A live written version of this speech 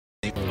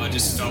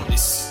just felt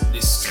this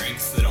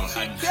strength that I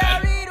hadn't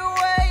had.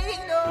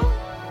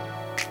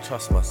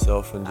 Trust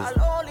myself and just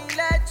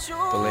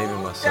believe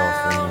in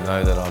myself and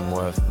know that I'm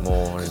worth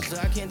more and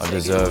I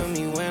deserve to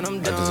be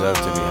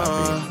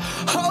happy.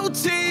 Whole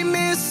team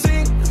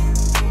missing.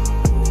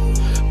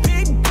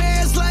 Big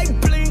bands like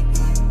blink.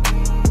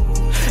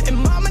 And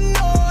mama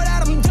know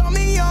that I'm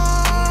dummy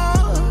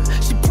on.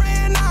 She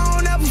praying I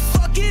don't ever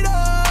fuck it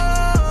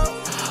up.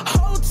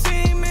 Whole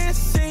team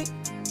missing.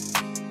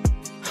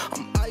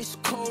 I'm ice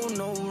cold,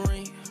 no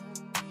rain.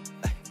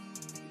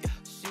 Yeah,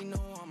 she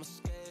know I'm a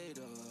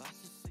skater. I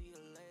should see her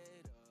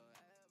later.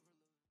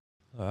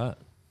 All right.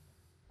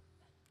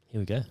 Here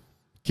we go.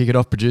 Kick it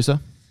off, producer.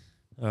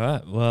 All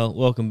right. Well,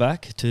 welcome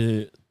back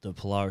to the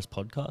Polaris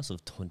podcast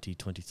of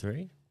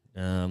 2023.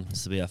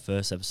 This will be our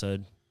first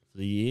episode for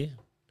the year.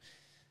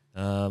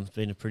 It's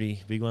been a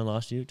pretty big one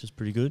last year, which is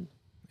pretty good.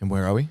 And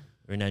where are we?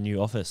 We're in our new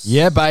office.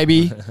 Yeah,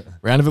 baby.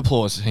 Round of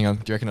applause. Hang on.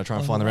 Do you reckon I'll try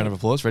and find the round of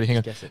applause? Ready? Hang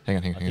on. Guess it. Hang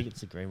on. I think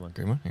it's the green one.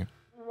 Green one? Hang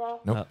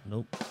on. Nope.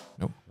 Nope.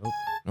 Nope. Nope.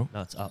 Nope.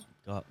 No, it's up.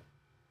 Go up.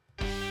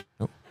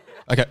 Nope.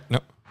 Okay. No.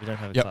 We don't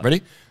have a Yep. clap.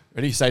 Ready?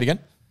 Ready? Say it again.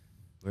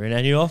 We're in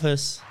our new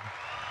office.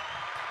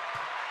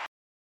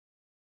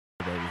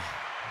 Baby.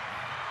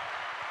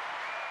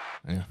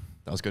 Yeah.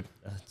 That was good.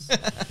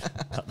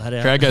 Cut that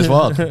out. Crowd goes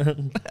wild.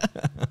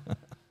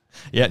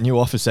 Yeah. New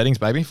office settings,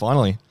 baby.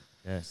 Finally.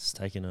 Yeah, it's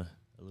taken a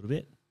little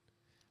bit.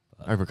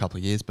 Over a couple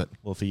of years, but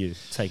Well, for you,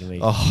 it's taken me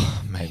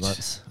oh, 8 mate.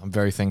 months. I'm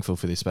very thankful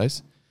for this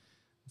space.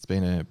 It's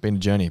been a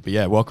journey. But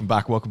yeah, welcome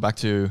back. Welcome back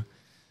to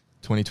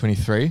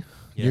 2023.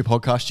 Yeah. New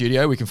podcast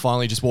studio. We can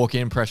finally just walk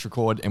in, press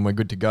record, and we're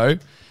good to go.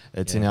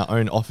 It's in our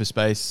own office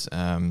space.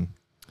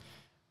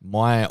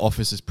 My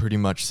office is pretty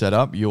much set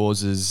up.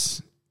 Yours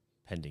is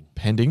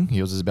pending.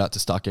 Yours is about to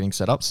start getting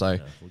set up. So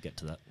We'll get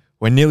to that.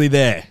 we're nearly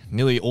there.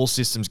 Nearly all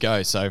systems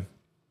go. So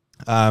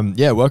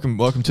yeah, welcome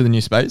to the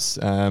new space.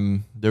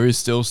 There is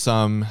still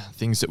some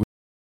things that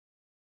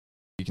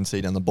you can see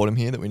down the bottom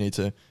here that we need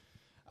to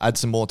add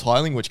some more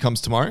tiling, which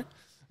comes tomorrow.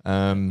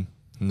 And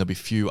there'll be a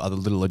few other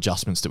little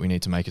adjustments that we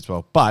need to make as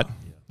well. But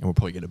and we'll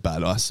probably get a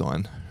bad eye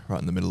sign right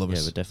in the middle of Yeah,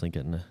 us. we're definitely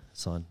getting a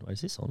sign. Wait,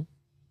 is this on?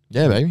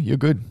 Yeah, baby, you're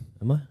good.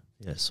 Am I?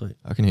 Yeah, sweet.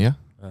 I can hear.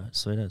 All right,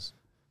 sweet as.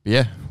 But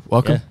yeah,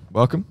 welcome. Yeah.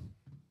 Welcome.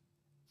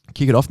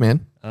 Kick it off,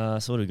 man. So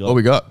what do we got? What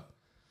we got?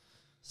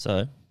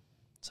 So,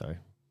 sorry.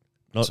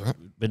 That's all right.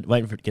 Been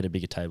waiting for it to get a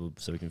bigger table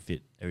so we can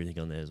fit everything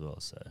on there as well.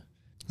 So,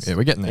 Yeah,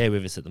 we're getting there. yeah,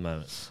 with us at the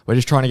moment. We're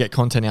just trying to get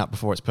content out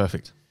before it's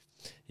perfect.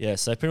 Yeah,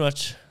 so pretty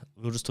much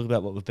we'll just talk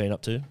about what we've been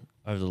up to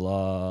over the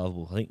last.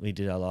 Well, I think we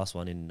did our last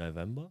one in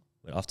November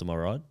after my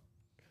ride.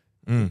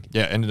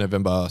 Yeah, end of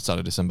November, start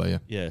of December, yeah.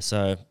 Yeah,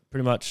 so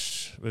pretty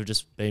much we've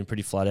just been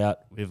pretty flat out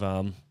with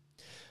a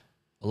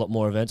lot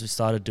more events. We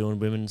started doing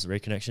women's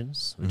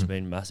reconnections, which have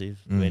been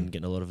massive. We've been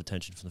getting a lot of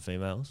attention from the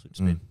females, which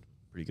has been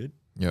pretty good.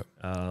 Yep.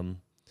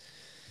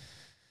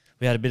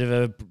 We had a bit of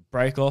a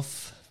break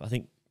off. I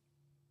think,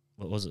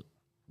 what was it,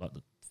 like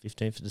the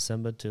 15th of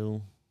December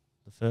till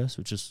the 1st,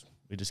 which is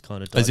we just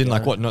kind of. As in,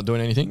 like, what, not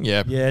doing anything?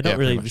 Yeah. Yeah, not pretty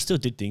really. much. We still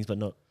did things, but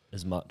not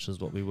as much as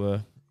what we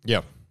were.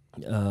 Yeah.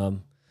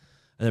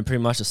 And then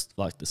pretty much just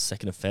like the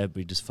 2nd of Feb,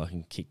 we just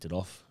fucking kicked it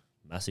off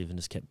massive and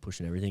just kept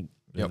pushing everything.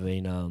 Yep.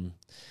 We've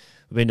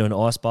been doing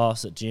ice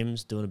baths at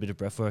gyms, doing a bit of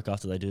breath work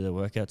after they do their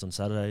workouts on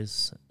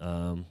Saturdays.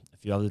 A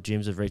few other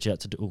gyms have reached out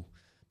to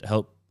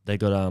help. They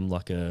got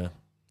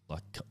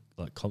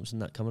like comps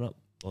and that coming up,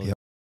 or Yep.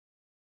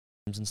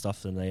 gyms and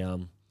stuff, and they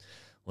want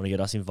to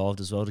get us involved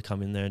as well to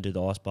come in there and do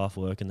the ice bath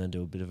work and then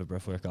do a bit of a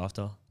breath work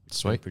after.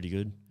 It's been Sweet. pretty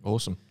good.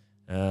 Awesome.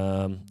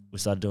 We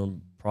started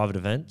doing private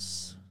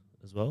events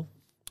as well.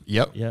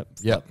 Yep.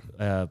 Yep.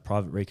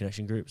 Private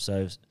reconnection group.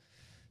 So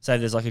say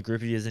there's like a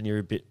group of you and you're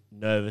a bit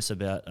nervous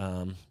about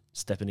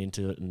stepping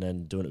into it and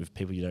then doing it with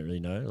people you don't really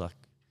know. Like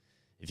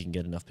if you can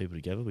get enough people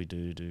together, we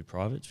do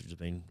privates, which have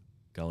been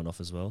going off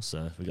as well.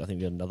 So I think we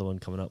got another one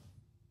coming up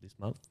this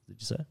month. Did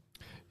you say?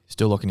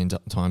 Still locking in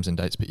times and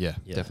dates, but yeah,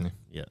 definitely.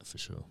 Yeah, for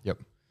sure. Yep.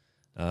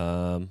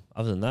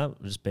 Other than that,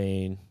 we've just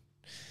been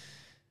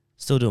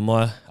still doing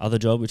my other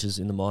job, which is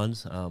in the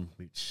mines,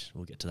 which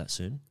we'll get to that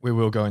soon. We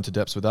will go into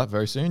depths with that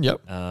very soon.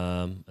 Yep.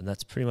 And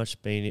that's pretty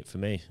much been it for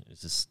me.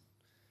 It's just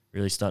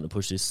really starting to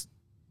push this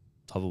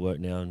type of work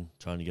now and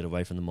trying to get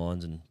away from the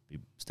mines and be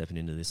stepping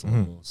into this a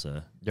lot more.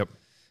 So, Yep.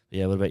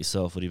 Yeah, what about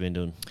yourself? What have you been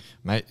doing?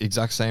 Mate,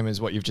 exact same as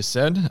what you've just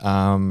said.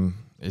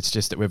 It's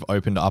just that we've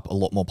opened up a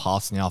lot more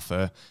paths now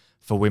for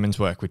women's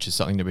work, which is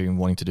something that we've been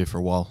wanting to do for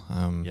a while.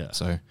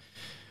 So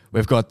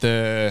we've got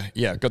the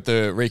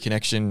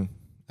reconnection,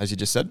 as you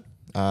just said.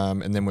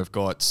 And then we've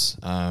got,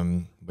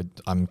 I'm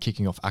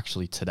kicking off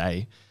actually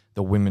today,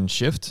 the women's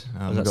shift.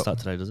 Does that start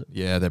today, does it?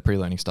 Yeah, their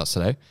pre-learning starts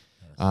today.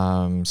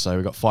 So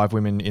we've got 5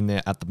 women in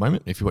there at the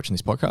moment. If you're watching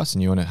this podcast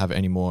and you want to have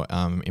any more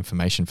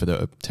information for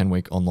the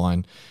 10-week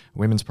online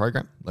women's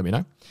program, let me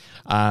know.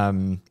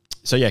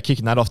 So yeah,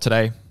 kicking that off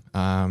today.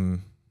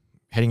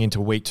 Heading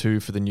into week 2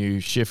 for the new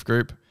shift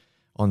group.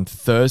 On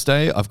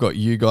Thursday, I've got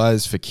you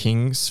guys for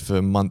Kings for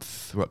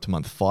we're up to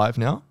month 5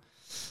 now.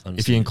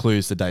 If you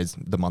include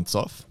the months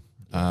off.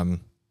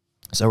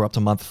 So we're up to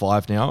month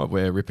 5 now.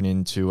 We're ripping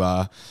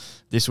into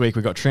this week.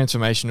 We've got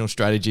transformational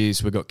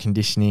strategies, we've got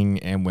conditioning,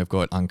 and we've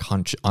got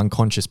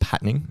unconscious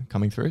patterning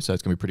coming through. So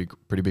it's going to be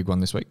pretty big one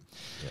this week.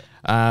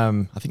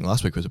 Yeah. I think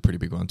last week was a pretty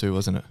big one too,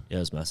 wasn't it? Yeah,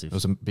 it was massive. It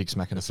was a big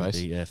smack in the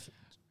face. Big,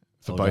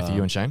 for both of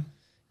you and Shane.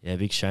 Yeah,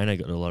 big Shane. I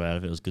got a lot out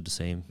of it. It was good to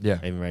see him. Yeah.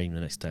 I even rang him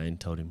the next day and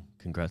told him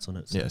congrats on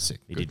it. So yeah, sick.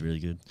 He did really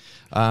good.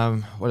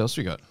 What else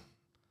we got?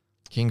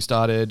 King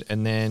started,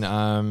 and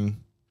then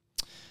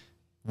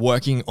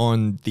working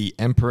on the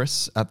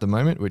Empress at the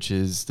moment, which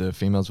is the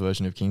female's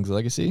version of King's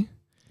Legacy.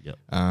 Yep.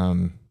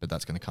 But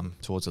that's going to come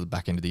towards the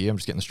back end of the year. I'm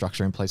just getting the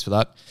structure in place for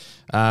that.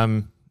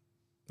 And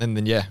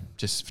then,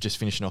 just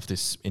finishing off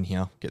this in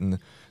here, getting the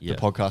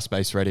podcast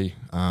space ready.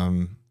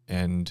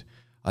 And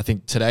I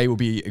think today will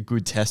be a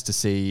good test to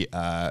see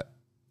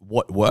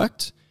what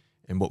worked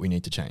and what we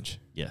need to change.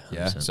 Yeah. 100%.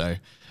 Yeah. So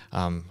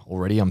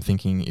already I'm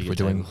thinking if we're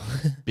doing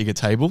bigger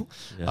table,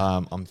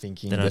 I'm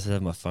thinking... Then I just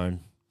have my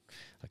phone.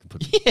 I can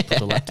put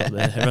the laptop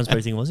there. Everyone's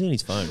probably thinking, was he on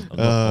his phone? I'm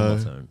not on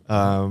my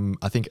phone.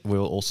 I think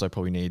we'll also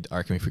probably need, I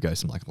reckon if we go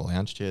some like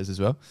lounge chairs as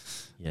well.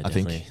 Yeah, I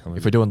definitely. think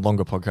if we're doing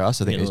longer podcasts,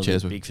 I think these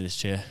chairs are were big for this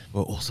chair.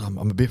 Well, also I'm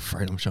a bit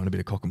afraid I'm showing a bit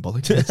of cock and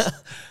bollock to this.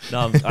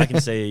 No, I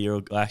can see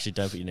you. Actually,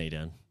 don't put your knee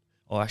down.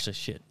 Oh, actually,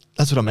 shit.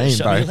 That's what I mean,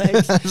 bro.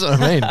 That's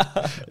what I mean.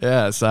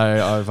 Yeah, so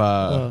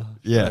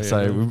I've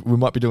so we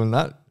might be doing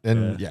that,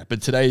 and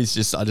but today's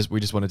just we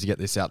just wanted to get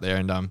this out there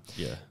and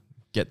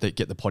get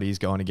the potties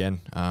going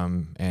again,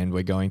 and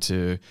we're going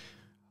to.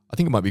 I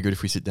think it might be good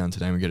if we sit down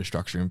today and we get a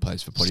structure in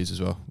place for potties as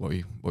well. What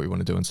we want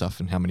to do and stuff,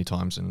 and how many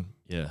times and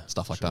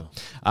stuff like that.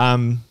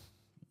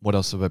 What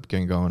else have we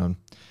got going on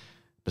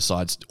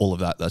besides all of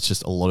that? That's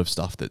just a lot of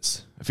stuff.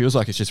 It feels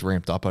like it's just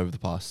ramped up over the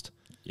past.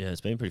 Yeah,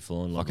 it's been pretty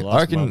full on. Like I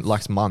reckon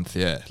last month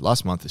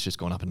it's just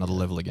gone up another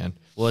level again.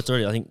 Well, it's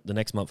already. I think the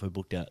next month we're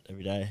booked out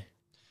every day.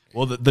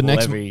 Well,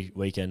 next every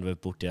weekend we're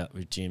booked out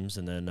with gyms,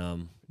 and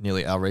then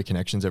nearly our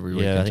reconnections every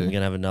weekend. Yeah, I think we're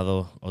gonna have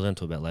another. I was going to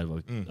talk about later.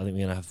 But I think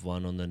we're gonna have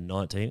one on the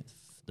 19th.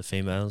 The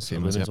females, the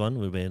women's one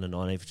will be in the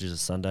 19th, which is a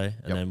Sunday,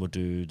 and then we'll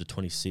do the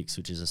 26th,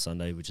 which is a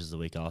Sunday, which is the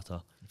week after.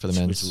 For the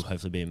men's. Which will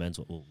hopefully be a men's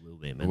one. Will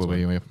be a men's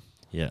one.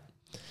 Yeah.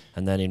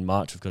 And then in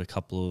March, we've got a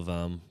couple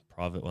of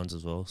private ones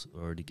as well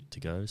already to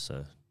go.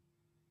 So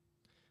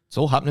it's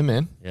all happening,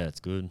 man. Yeah, it's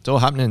good. It's all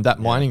happening. That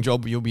mining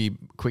job, you'll be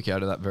quick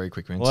out of that very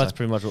quick, man. Well, that's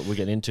pretty much what we're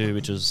getting into,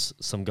 which is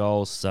some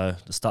goals. So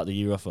to start the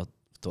year off, I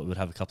thought we'd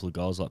have a couple of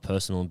goals, like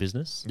personal and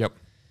business. Yep.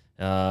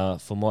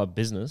 For my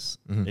business,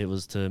 it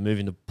was to move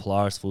into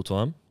Polaris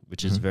full-time,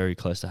 which is very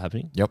close to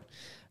happening. Yep.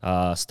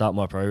 Start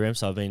my program.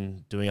 So I've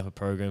been doing up a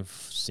program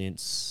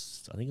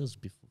since, I think it was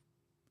before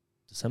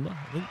December,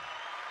 I think.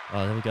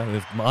 Oh, there we go.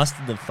 We've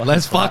mastered the fucking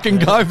Let's fucking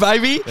go,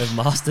 baby. We've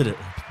mastered it.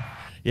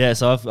 Yeah,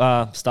 so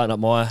I've started up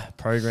my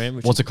program.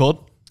 What's it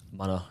called?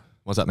 Mana.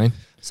 What's that mean?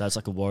 So it's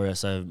like a warrior.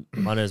 So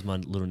Mana is my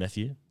little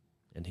nephew,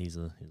 and he's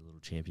a little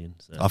champion.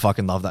 So I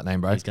fucking love that name,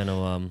 bro. He's going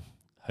to,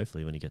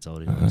 hopefully when he gets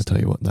older. I'll tell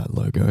you what, that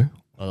logo.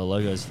 Oh, the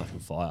logo is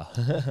fucking fire.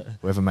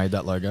 Whoever made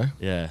that logo?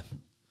 Yeah.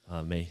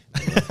 Me.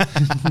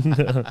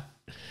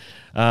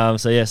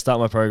 Start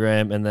my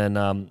program, and then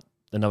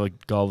another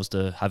goal was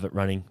to have it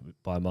running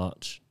by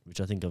March, which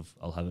I think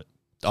I'll have it.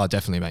 Oh,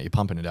 definitely, mate. You're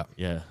pumping it up.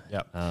 Yeah.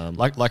 Yeah. I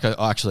won't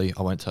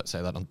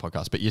say that on the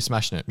podcast, but you're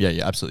smashing it. Yeah,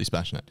 you're absolutely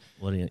smashing it.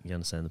 What are you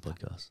going to say on the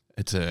podcast?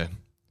 It's a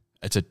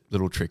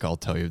little trick I'll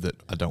tell you that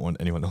I don't want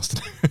anyone else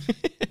to know.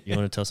 You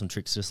want to tell some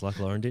tricks just like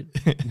Lauren did?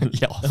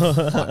 Yeah. Oh,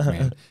 fuck,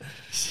 man.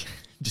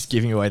 Just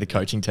giving away the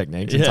coaching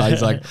techniques. And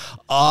he's like,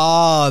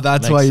 oh,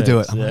 that's why you do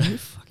it. I'm like, are you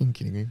fucking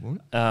kidding me?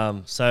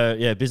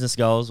 What? Business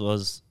goals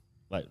was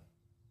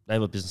they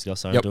were business goals.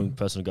 So I'm doing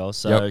personal goals.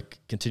 So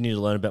continue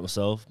to learn about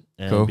myself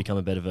and become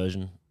a better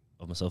version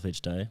of myself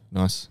each day.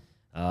 Nice.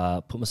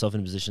 Put myself in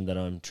a position that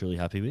I'm truly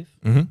happy with,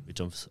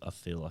 which I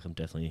feel like I'm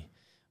definitely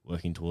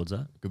working towards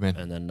that. Good man.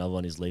 And then another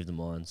one is leave the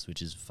mines,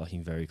 which is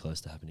fucking very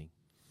close to happening,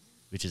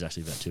 which is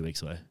actually about 2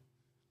 weeks away.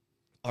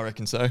 I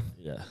reckon so.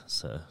 Yeah,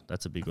 so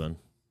that's a big one.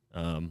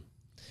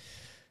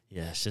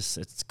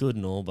 It's good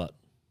and all, but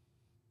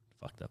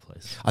fuck that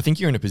place. I think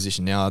you're in a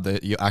position now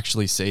that you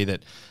actually see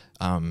that,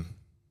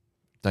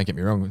 don't get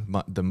me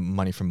wrong, the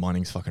money from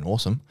mining is fucking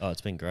awesome. Oh,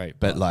 it's been great.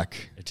 But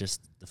like... It's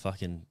just the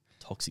fucking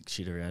toxic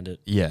shit around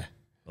it. Yeah.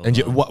 And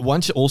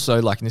once you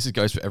also, like, and this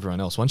goes for everyone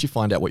else, once you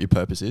find out what your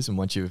purpose is and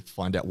once you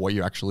find out what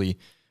you're actually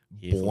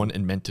born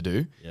and meant to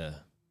do,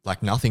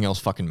 like nothing else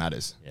fucking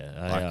matters.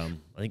 Yeah.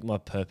 I think my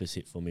purpose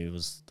hit for me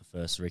was the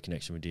first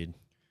reconnection we did.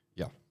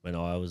 Yeah. When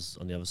I was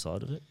on the other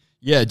side of it.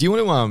 Yeah. Do you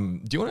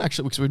want to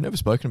actually, because we've never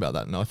spoken about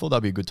that, and I thought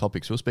that'd be a good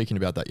topic. So we were speaking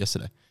about that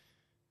yesterday.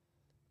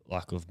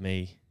 Like of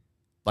me.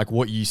 Like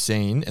what you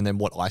seen and then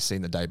what I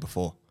seen the day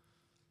before.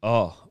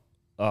 Oh.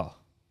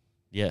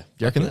 Yeah. Do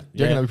you reckon that? Do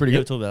you reckon that'd be pretty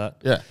good? We'll talk about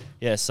that. Yeah.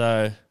 Yeah,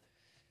 so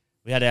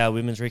we had our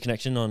women's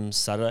reconnection on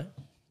Saturday,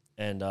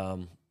 and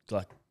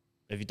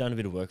if you've done a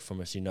bit of work from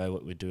us, you know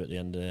what we do at the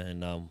end of it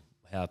and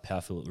how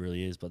powerful it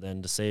really is. But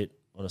then to see it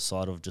on a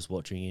side of just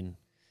watching in,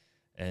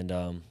 and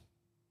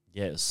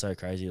it was so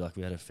crazy. Like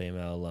we had a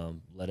female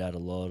let out a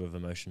lot of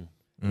emotion.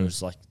 It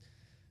was like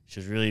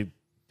she was really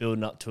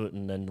building up to it,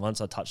 and then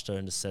once I touched her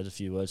and just said a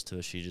few words to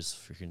her, she just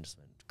freaking just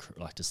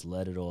went, just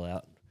let it all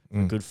out.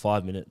 A good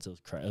 5 minutes. It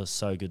was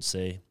so good to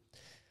see.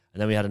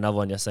 And then we had another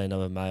one yesterday,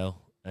 another male,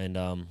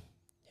 and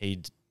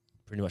he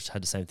pretty much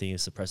had the same thing. He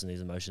was suppressing his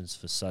emotions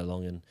for so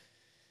long, and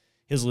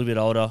he was a little bit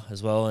older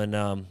as well. And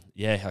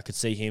I could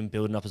see him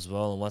building up as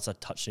well. And once I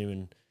touched him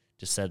and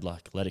just said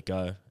like, let it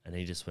go, and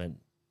he just went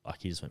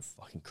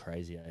fucking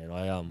crazy. And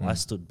I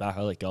stood back,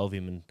 I let go of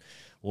him and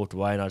walked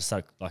away, and I just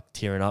started like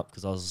tearing up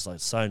because I was just like,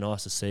 so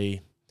nice to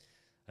see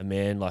a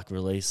man like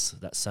release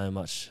that so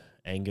much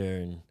anger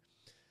and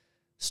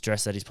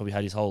stress that he's probably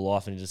had his whole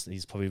life, and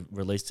he's probably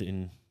released it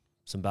in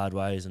some bad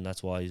ways, and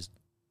that's why the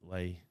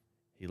way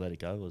he let it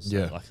go was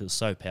it was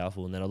so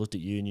powerful. And then I looked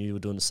at you, and you were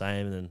doing the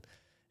same, and then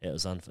it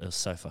was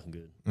so fucking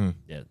good.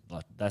 Yeah,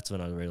 like that's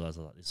when I realized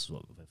like this is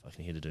what we're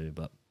fucking here to do.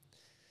 But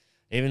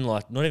even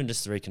like not even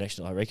just the reconnection,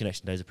 like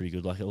reconnection days are pretty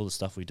good. Like all the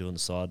stuff we do on the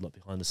side, like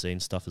behind the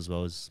scenes stuff as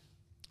well, as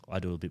I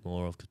do a bit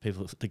more of,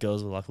 because the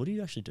girls were like, "What do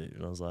you actually do?"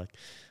 And I was like,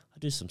 "I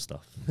do some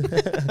stuff."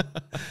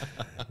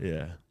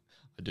 Yeah.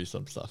 I do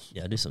some stuff.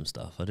 Yeah, I do some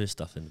stuff. I do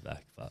stuff in the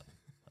back, but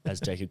as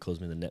Jacob calls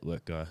me, the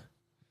network guy.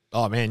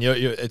 Oh man,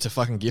 it's a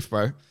fucking gift,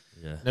 bro.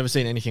 Yeah. Never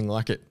seen anything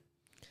like it.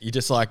 You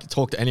just like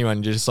talk to anyone,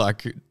 and you're just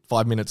like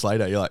 5 minutes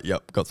later, you're like,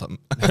 "Yep, got something."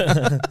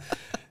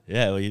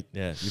 Yeah, you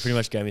pretty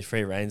much gave me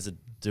free reins to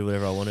do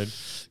whatever I wanted.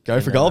 Go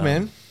for gold,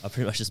 man. I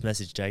pretty much just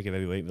messaged Jacob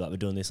every week, like, we're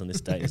doing this on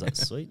this date. He's like,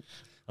 sweet.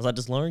 I was like,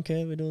 does Lauren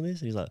care we're doing this?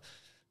 And he's like,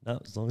 no,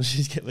 as long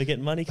as we're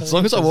getting money coming. As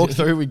long as I walk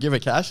through, we give her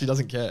cash. She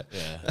doesn't care.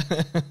 Yeah.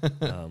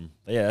 But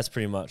yeah, that's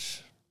pretty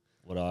much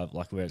what I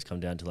like, where it's come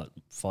down to, like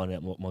finding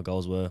out what my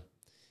goals were.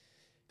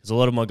 Because a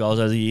lot of my goals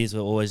over the years were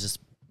always just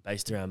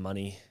based around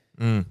money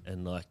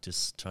and like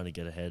just trying to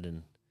get ahead.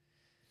 And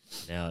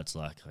now it's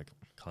like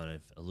kind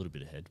of a little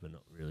bit ahead, but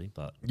not really.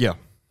 But yeah,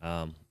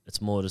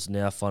 it's more just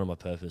now finding my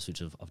purpose,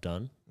 which I've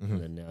done, and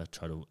then now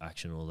try to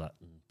action all that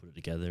and put it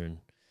together and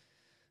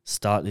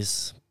start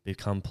this,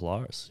 become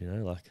Polaris. You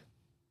know, like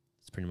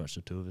it's pretty much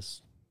the two of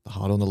us. The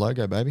heart on the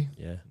logo, baby.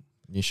 Yeah.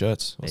 New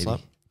shirts. What's Maybe.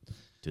 up?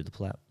 Do the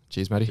plap.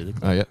 Cheers, Matty.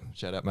 Oh yeah.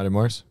 Shout out, Matty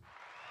Morris.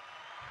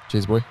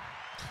 Cheers, boy.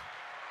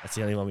 That's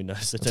the only one we know.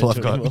 So That's all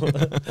I've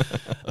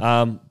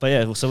got. But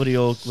yeah, so what are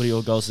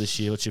your goals this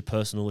year? What's your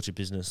personal? What's your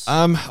business?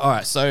 All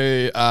right.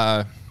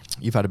 So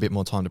you've had a bit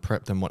more time to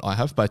prep than what I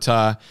have, but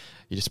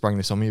you just sprung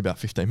this on me about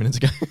 15 minutes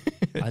ago.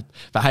 But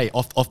hey,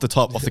 off the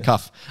top, off the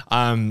cuff.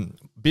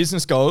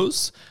 Business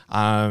goals.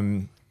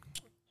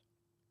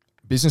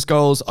 Business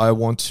goals. I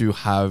want to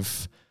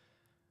have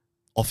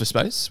office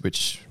space,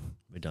 which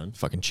we're done.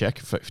 Fucking check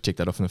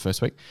that off in the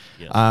first week.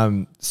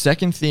 Yeah.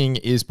 Second thing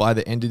is by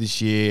the end of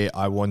this year,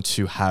 I want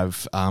to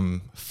have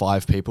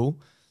 5 people,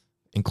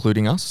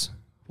 including us,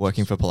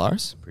 working for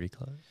Polaris. Pretty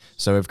close.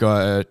 So we've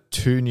got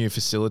 2 new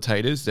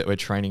facilitators that we're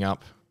training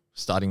up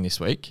starting this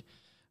week.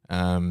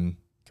 Can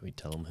we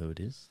tell them who it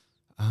is?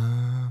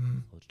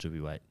 Or should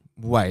we wait?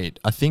 Wait,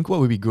 I think what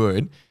would be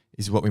good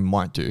is what we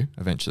might do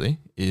eventually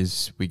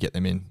is we get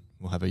them in.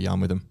 We'll have a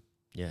yarn with them.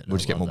 Yeah. We'll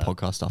just get more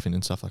podcast stuff in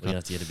and stuff like We're going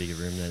that. to have to get a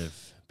bigger room then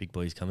if big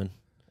boy's coming.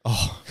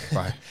 Oh,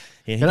 bro. Yeah.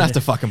 You're going to have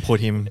to fucking put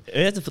him.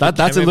 That's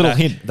a little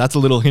hint. That's a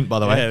little hint, by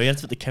the way. Yeah, we have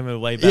to put the camera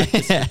way back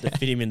to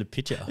fit him in the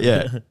picture.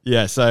 Yeah.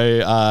 Yeah.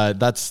 So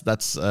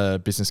that's a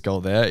business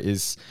goal there.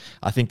 Is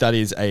I think that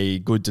is a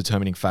good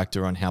determining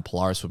factor on how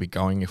Polaris will be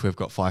going if we've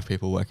got 5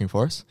 people working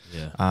for us.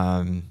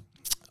 Yeah.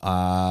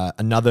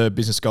 Another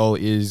business goal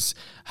is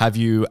have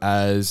you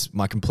as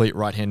my complete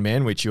right-hand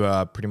man, which you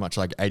are pretty much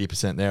like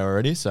 80% there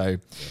already. So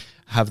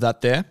have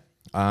that there.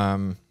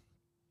 Let's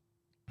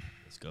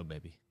go,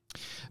 baby.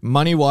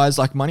 Money-wise,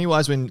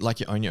 when like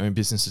you own your own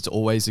business, it's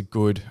always a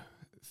good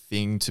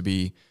thing to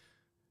be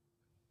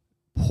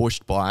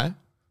pushed by,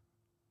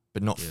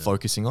 but not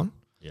focusing on.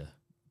 Yeah.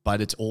 But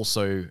it's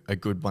also a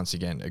good, once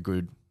again, a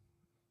good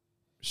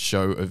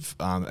show of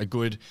a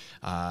good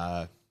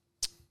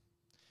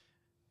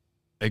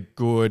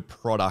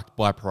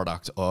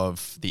byproduct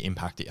of the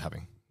impact that you're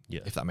having. Yeah.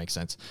 If that makes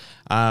sense.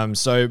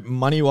 So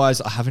money-wise,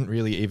 I haven't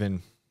really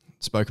even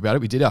spoke about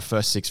it. We did our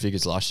first 6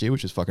 figures last year,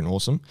 which was fucking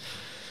awesome.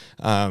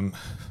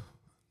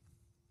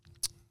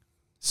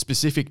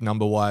 Specific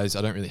number-wise,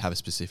 I don't really have a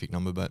specific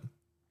number, but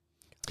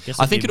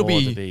I think it'll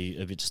be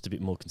a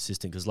bit more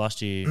consistent, because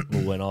last year,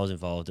 well, when I was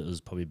involved, it was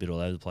probably a bit all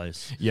over the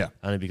place. Yeah.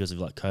 Only because of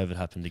like COVID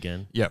happened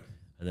again. Yeah.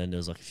 And then there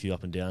was like a few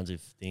up and downs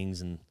of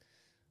things, and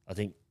I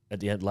think at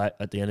the end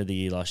of the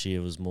year last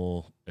year was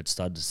more. It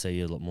started to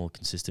see a lot more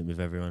consistent with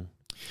everyone.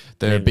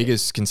 The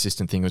biggest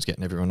consistent thing was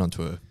getting everyone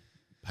onto a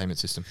payment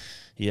system.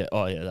 Yeah.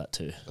 Oh yeah, that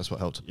too. That's what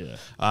helped. Yeah.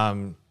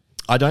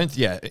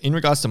 In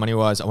regards to money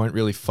wise, I won't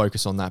really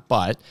focus on that,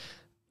 but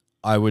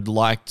I would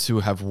like to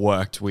have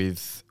worked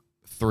with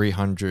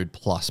 300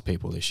 plus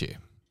people this year.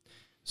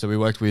 So we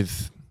worked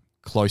with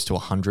close to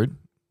 100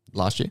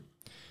 last year.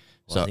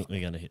 Well, I think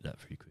we're going to hit that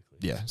pretty quickly.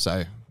 Yeah.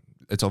 So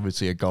it's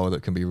obviously a goal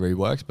that can be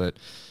reworked, but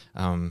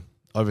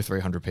over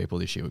 300 people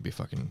this year would be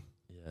fucking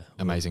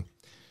amazing.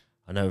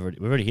 I know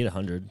we've already hit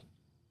 100.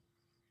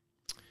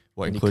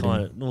 What, And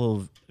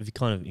including if you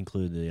kind of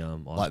include the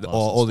like ice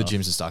all the baths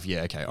and gyms and stuff?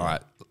 Yeah. Okay. All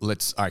right.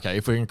 Okay.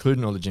 If we're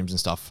including all the gyms and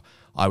stuff,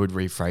 I would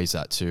rephrase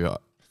that to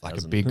like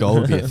 1,000. a big goal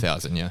would be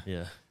 1,000. Yeah.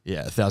 Yeah.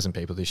 Yeah. 1,000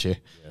 people this year.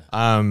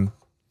 Yeah.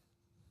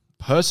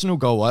 Personal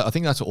goal, I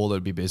think that's all that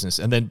would be business.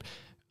 And then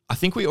I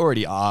think we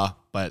already are,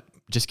 but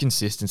just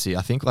consistency.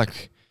 I think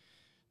like,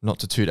 not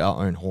to toot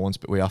our own horns,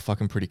 but we are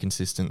fucking pretty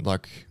consistent.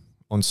 Like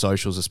on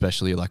socials,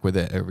 especially, like we're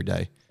there every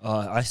day.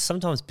 I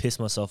sometimes piss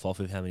myself off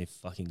with how many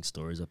fucking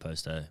stories I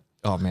post.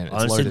 Oh man, it's I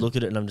honestly loaded. look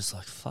at it and I'm just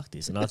like, fuck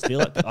this. And I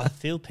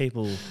feel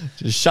people.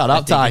 Just shut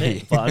up,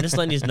 Tahi. But I'm just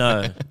letting you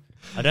know,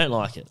 I don't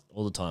like it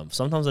all the time.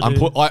 Sometimes I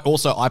do.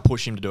 I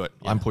push him to do it.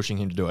 Yeah. I'm pushing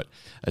him to do it.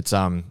 It's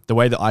the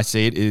way that I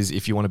see it is,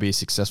 if you want to be a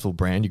successful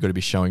brand, you've got to be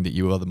showing that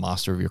you are the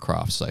master of your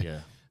craft. So Yeah.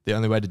 the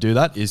only way to do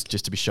that is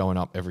just to be showing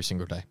up every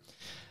single day.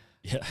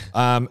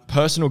 Yeah.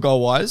 Personal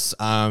goal wise,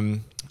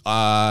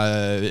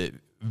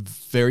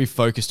 very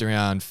focused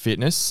around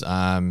fitness.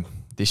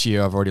 This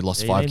year I've already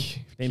lost Yeah, 5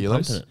 been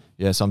kilos. pumping it.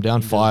 Yeah, so I'm down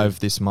Been doing 5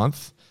 this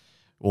month,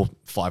 or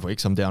 5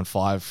 weeks. I'm down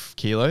 5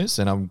 kilos,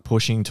 and I'm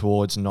pushing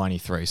towards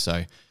 93.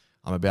 So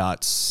I'm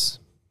about,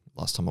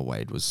 last time I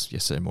weighed was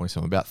yesterday morning, so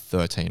I'm about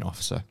 13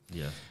 off. So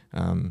Yeah.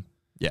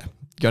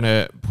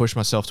 gonna push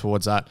myself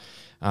towards that.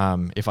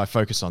 If I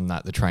focus on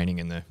that, the training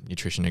and the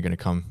nutrition are gonna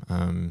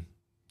come.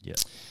 Yeah.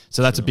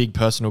 So that's a Sure. big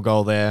personal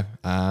goal there.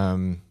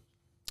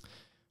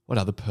 What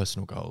other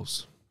personal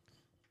goals?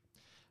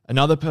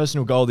 Another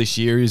personal goal this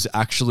year is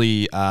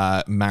actually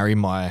marry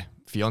my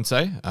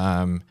fiance.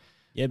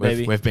 Yeah,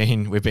 baby. We've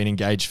been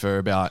engaged for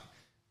about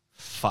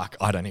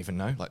I don't even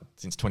know, like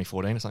since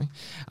 2014 or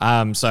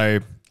something. So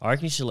I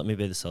reckon you should let me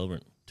be the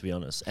celebrant, to be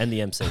honest, and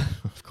the MC.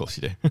 of course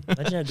you do.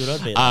 Imagine how good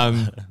I'd be.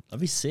 I'd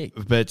be sick.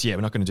 But yeah,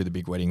 we're not going to do the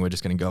big wedding. We're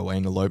just going to go away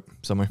and elope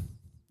somewhere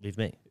With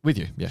me. with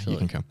you. Yeah,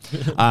 Surely. you can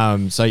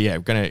come. So yeah,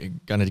 we're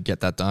gonna get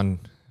that done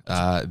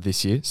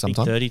this year Big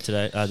sometime. 30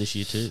 today, this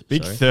year too.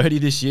 Big Sorry. 30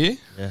 this year.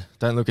 Yeah.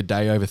 Don't look a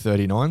day over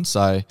 39.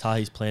 So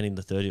Tahi's planning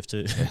the 30th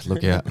too.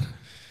 look out.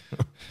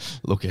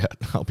 Look out.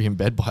 I'll be in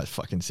bed by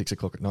fucking 6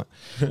 o'clock at night.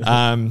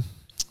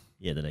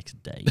 Yeah, the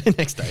next day.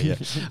 Next day,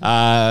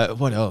 yeah.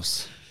 What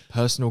else?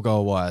 Personal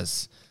goal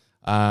wise.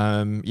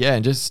 Yeah,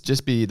 and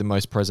just be the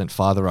most present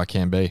father I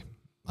can be.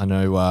 I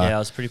know Yeah, I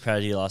was pretty proud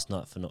of you last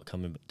night for not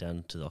coming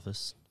down to the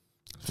office.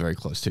 very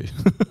close to.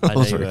 I know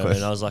was you very were, close.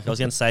 and I was like, I was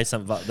going to say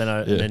something, but then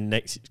Yeah. and then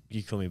next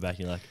you call me back and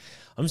you're like,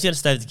 I'm just going to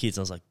stay with the kids.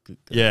 And I was like, good.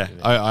 Yeah,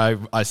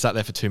 I sat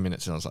there for 2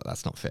 minutes and I was like,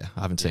 that's not fair.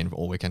 I haven't seen him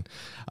all weekend.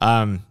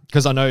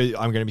 Because I know I'm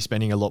going to be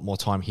spending a lot more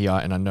time here,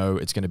 and I know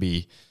it's going to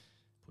be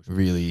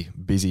really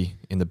busy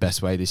in the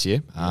best way this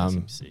year.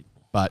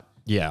 But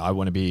yeah, I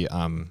want to be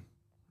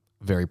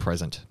very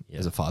present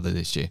as a father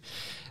this year.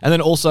 And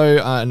then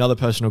also another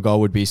personal goal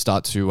would be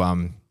start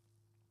to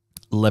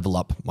level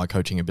up my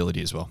coaching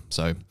ability as well.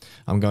 So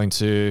I'm going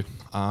to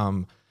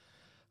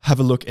have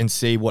a look and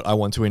see what I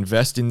want to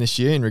invest in this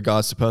year in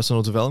regards to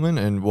personal development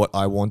and what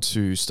I want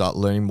to start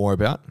learning more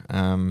about.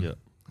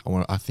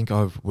 I think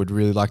I would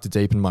really like to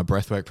deepen my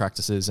breathwork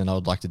practices, and I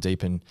would like to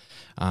deepen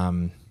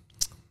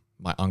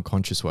my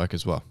unconscious work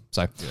as well.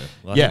 So I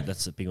think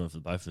that's a big one for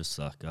both of us.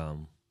 Like,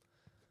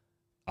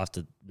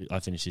 after I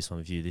finish this one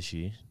with you this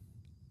year,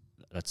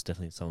 that's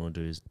definitely something I'll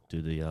do, is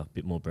do the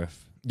bit more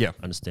breath. Yeah.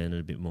 Understand it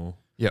a bit more.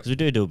 Yeah. Because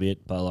we do a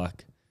bit, but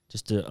like,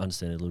 just to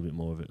understand a little bit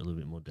more of it, a little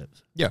bit more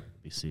depth. Yeah.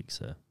 Be sick.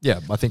 So Yeah,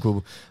 I think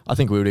we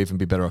would even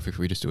be better off if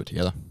we just do it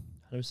together.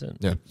 100%.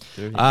 Yeah.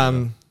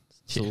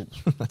 So,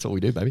 That's all we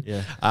do, baby.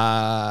 yeah.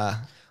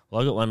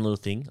 Well, I got one little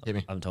thing Hit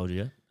me. I haven't told you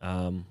yet.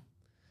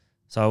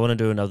 So I want to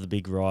do another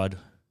big ride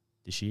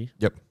this year.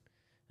 Yep.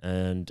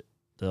 And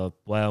the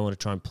way I want to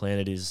try and plan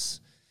it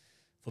is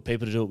for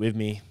people to do it with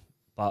me,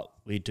 but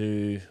we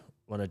do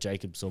one of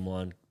Jacob's or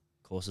mine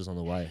courses on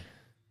the way.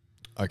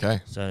 Okay.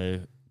 So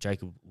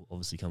Jacob will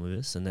obviously come with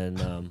us, and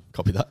then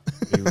Copy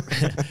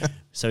that.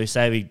 so we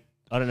say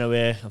I don't know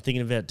where, I'm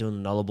thinking about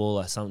doing the Nullarbor,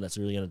 like something that's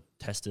really going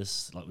to test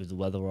us, like with the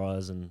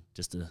weatherize and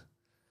just to,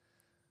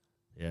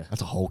 yeah.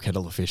 That's a whole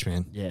kettle of fish,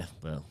 man. Yeah,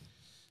 well,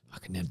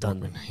 Fucking Ned Done.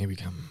 Brockman. Here we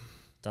come.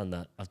 done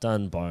that. I've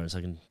done Byron, so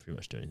I can pretty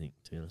much do anything,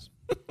 to be honest.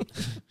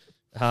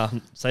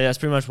 So yeah, that's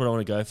pretty much what I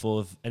want to go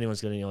for. If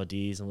anyone's got any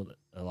ideas and what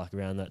like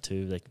around that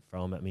too, they can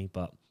throw them at me.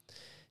 But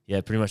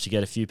yeah, pretty much to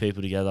get a few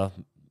people together,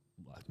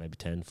 like maybe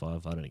 10,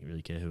 5, I don't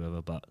really care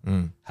whoever, but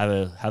have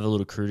a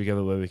little crew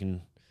together where we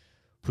can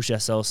push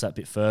ourselves that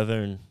bit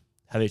further and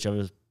have each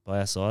other by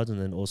our sides, and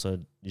then also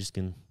you just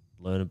can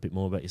learn a bit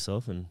more about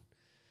yourself and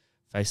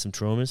face some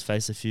traumas,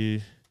 face a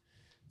few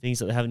things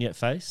that they haven't yet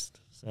faced.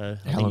 So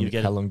I think you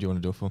get how long do you want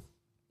to do it for?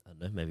 I don't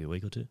know, maybe a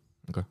week or two.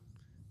 Okay.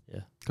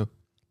 Yeah. Cool.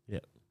 Yeah.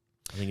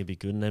 I think it'd be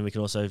good. And then we can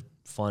also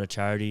find a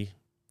charity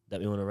that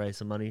we want to raise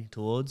some money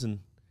towards and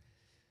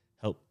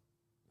help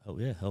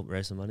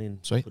raise some money and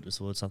Sweet. put it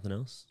towards something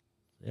else.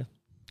 Yeah.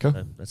 Cool.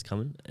 So that's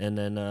coming. And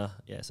then,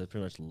 so it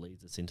pretty much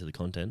leads us into the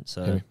content.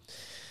 So Okay.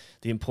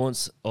 the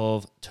importance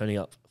of turning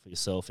up for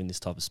yourself in this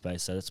type of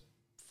space. So that's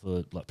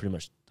for like pretty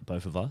much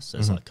both of us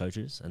as Mhm. like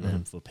coaches, and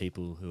then for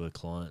people who are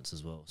clients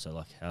as well. So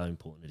like how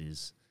important it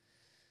is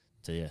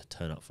to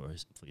turn up for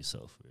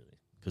yourself, really.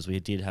 Because we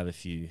did have a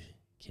few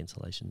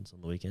cancellations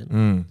on the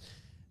weekend,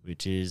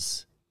 which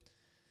is,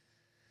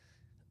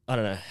 I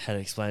don't know how to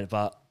explain it,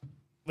 but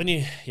when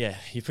you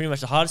pretty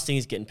much, the hardest thing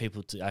is getting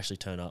people to actually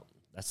turn up.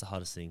 That's the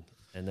hardest thing.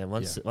 And then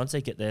once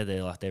they get there,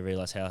 they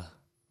realize how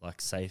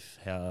safe,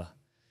 how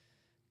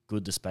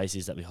good the space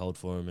is that we hold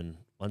for them. And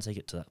once they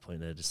get to that point,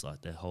 they're just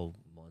like, their whole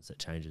mindset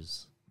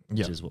changes,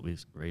 which is what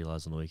we've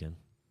realized on the weekend.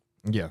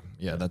 Yeah.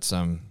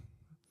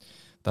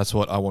 That's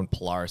what I want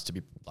Polaris to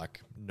be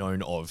like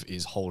known of,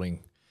 is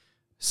holding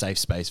safe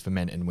space for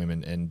men and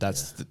women. And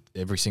that's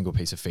every single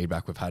piece of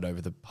feedback we've had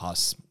over the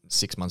past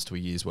 6 months to a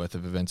year's worth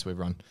of events we've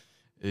run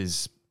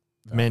is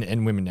men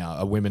and women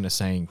now. Women are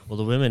saying... Well,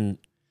 the women...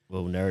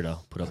 Well, Nerida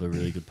put up a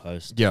really good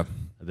post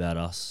about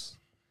us.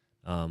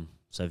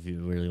 So if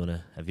you really want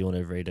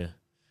to read a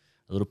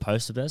little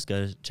post about us,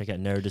 go check out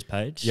Nerida's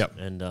page. Yep.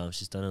 And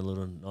she's done a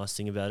little nice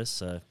thing about us.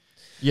 So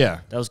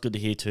that was good to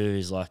hear too,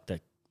 is like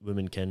that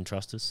women can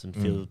trust us and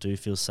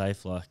feel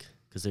safe, like,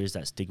 because there is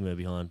that stigma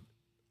behind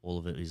all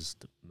of it, is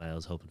the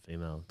males helping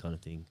female kind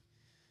of thing.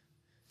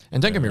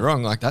 And don't get me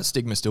wrong, like that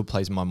stigma still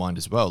plays in my mind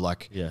as well.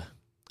 Like,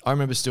 I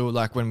remember still,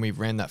 like, when we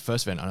ran that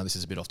first event, I know this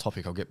is a bit off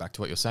topic, I'll get back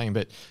to what you're saying,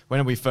 but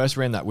when we first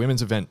ran that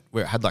women's event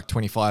where it had like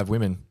 25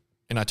 women,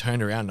 and I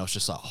turned around and I was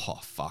just like, oh,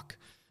 fuck.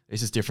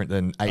 This is different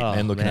than 8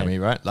 men looking at me,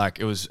 right? Like,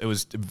 it was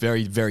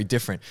very, very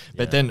different.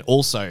 But then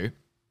also,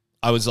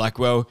 I was like,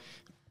 well,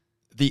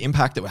 the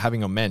impact that we're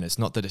having on men, it's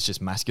not that it's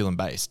just masculine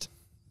based.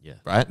 Yeah.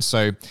 Right?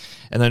 So,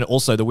 and then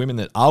also the women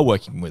that are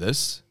working with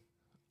us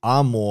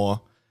are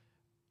more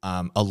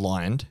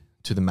aligned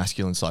to the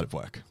masculine side of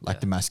work, like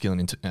the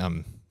masculine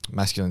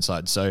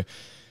side. So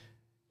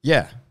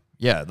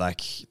like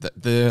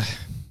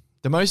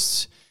the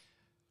most,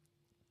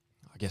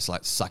 I guess,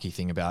 like sucky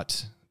thing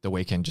about the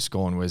weekend just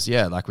gone was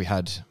like we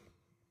had,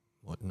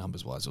 what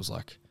numbers wise, it was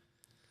like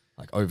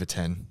over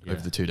 10 over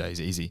the 2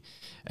 days, easy,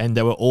 and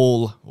they were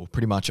all, or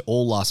pretty much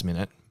all, last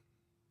minute.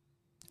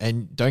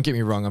 And don't get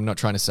me wrong, I'm not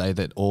trying to say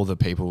that all the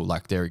people,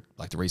 like, they're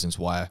like the reasons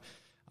why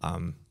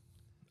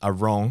are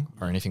wrong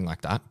or anything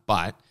like that,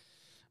 but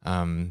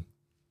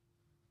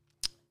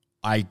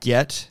I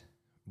get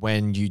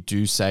when you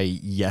do say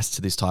yes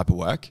to this type of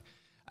work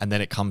and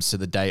then it comes to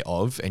the day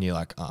of and you're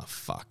like, oh,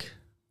 fuck.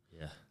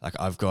 Yeah. Like,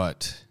 I've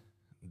got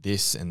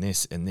this and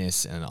this and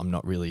this and I'm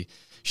not really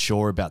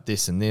sure about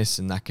this, and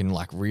that can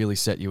like really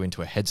set you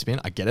into a headspin.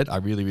 I get it. I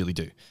really, really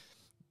do.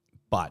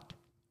 But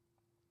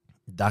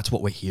that's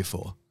what we're here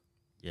for.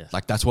 Yeah.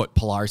 Like, that's what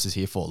Polaris is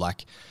here for.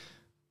 Like,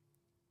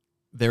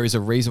 there is a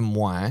reason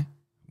why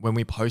when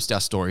we post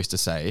our stories to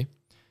say,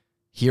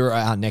 here are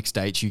our next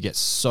dates, you get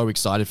so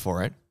excited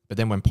for it. But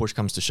then when push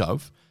comes to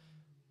shove,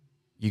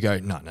 you go,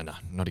 no,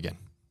 not again.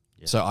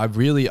 Yeah. So I'm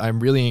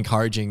really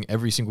encouraging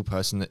every single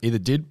person that either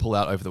did pull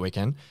out over the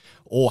weekend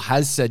or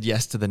has said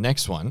yes to the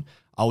next one.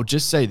 I'll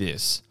just say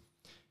this.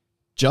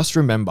 Just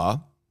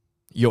remember,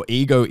 your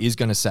ego is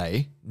going to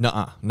say,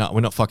 no,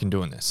 we're not fucking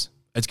doing this.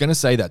 It's going to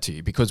say that to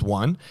you because,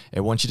 one,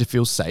 it wants you to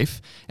feel safe,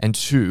 and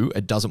two,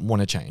 it doesn't want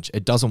to change.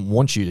 It doesn't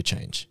want you to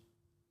change.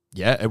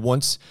 Yeah, it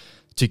wants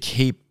to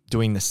keep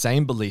doing the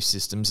same belief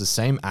systems, the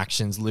same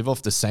actions, live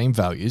off the same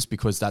values,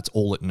 because that's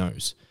all it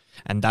knows.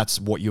 And that's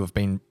what you have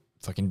been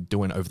fucking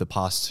doing over the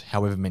past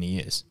however many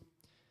years.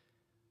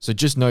 So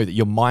just know that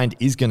your mind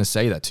is going to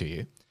say that to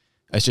you.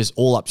 It's just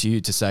all up to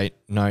you to say,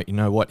 no, you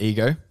know what,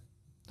 ego?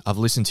 I've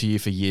listened to you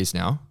for years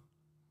now.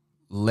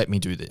 Let me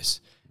do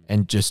this.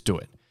 And just do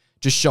it.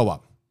 Just show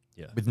up.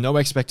 Yeah. With no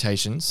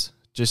expectations.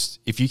 Just,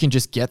 if you can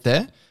just get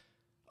there,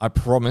 I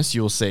promise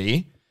you'll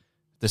see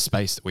the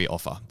space that we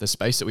offer. The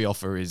space that we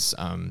offer is,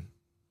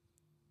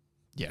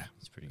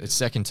 it's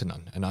second to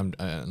none. And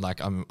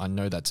I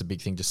know that's a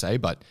big thing to say,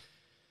 but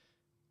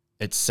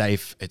it's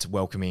safe, it's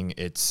welcoming,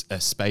 it's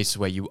a space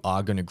where you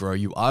are going to grow,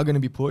 you are going to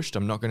be pushed.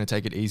 I'm not going to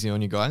take it easy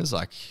on you guys.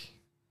 Like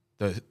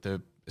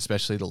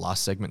especially the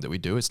last segment that we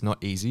do, it's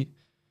not easy,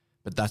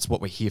 but that's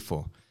what we're here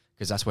for,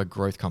 because that's where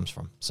growth comes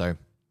from. So,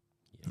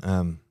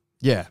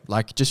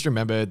 like, just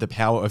remember the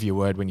power of your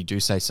word when you do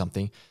say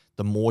something.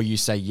 The more you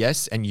say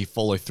yes and you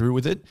follow through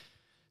with it,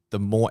 the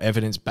more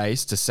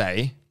evidence-based to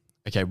say,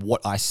 okay,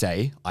 what I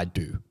say, I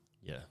do.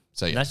 Yeah.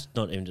 So and that's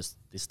not even just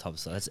this type of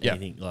stuff. That's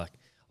anything. Like,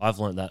 I've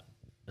learned that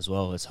as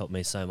well. It's helped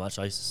me so much.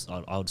 I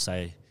would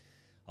say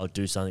I would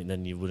do something,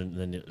 then you wouldn't,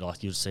 then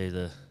you'd see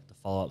the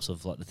follow-ups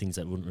of like the things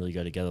that wouldn't really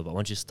go together. But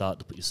once you start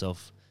to put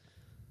yourself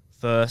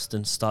first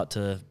and start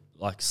to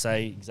like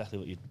say exactly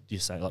what you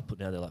say, like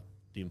putting out there like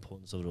the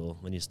importance of it all,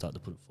 when you start to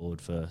put it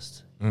forward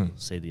first, you'll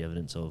see the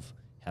evidence of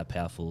how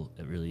powerful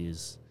it really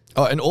is.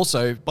 Oh, and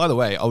also, by the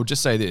way, I'll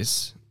just say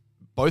this.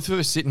 Both of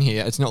us sitting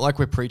here, it's not like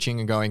we're preaching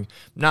and going,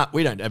 nah,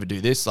 we don't ever do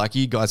this. Like,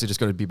 you guys have just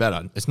got to be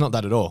better. It's not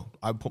that at all.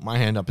 I put my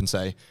hand up and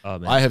say,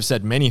 I have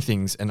said many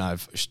things and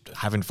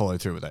haven't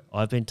followed through with it.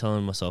 I've been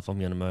telling myself I'm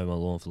going to mow my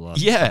lawn for the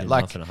last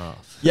month and a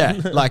half.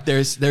 Yeah, like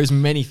there's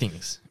many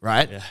things,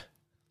 right? Yeah.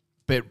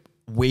 But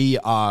we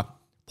are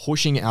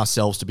pushing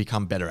ourselves to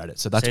become better at it.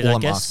 So that's all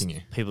I'm asking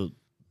you. People,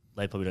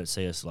 they probably don't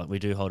see us. Like, we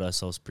do hold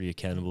ourselves pretty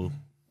accountable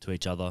to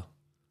each other.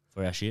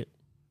 for our shit.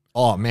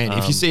 Oh man,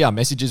 if you see our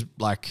messages,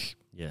 like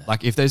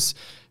if there's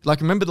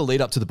remember the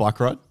lead up to the bike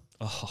ride?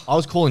 Oh. I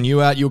was calling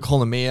you out, you were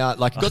calling me out.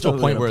 Like it got to a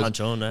point where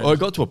it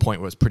got to a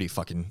point where it's pretty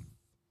fucking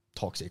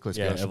toxic. Let's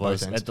be honest. It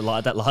was.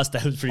 That last day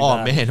was pretty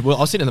Oh bad. man, well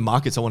I was sitting in the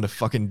markets. I wanted to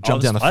fucking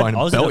jump down the phone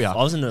and belt you. I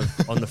was on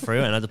the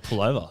freeway and I had to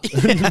pull over.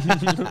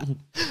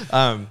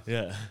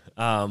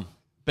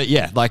 But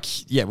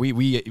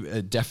we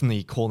are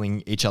definitely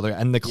calling each other,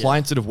 and the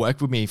clients that have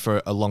worked with me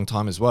for a long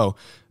time as well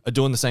are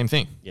doing the same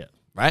thing. Yeah.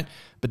 Right?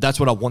 But that's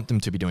what I want them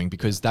to be doing,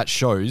 because that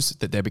shows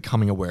that they're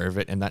becoming aware of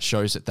it, and that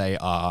shows that they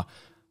are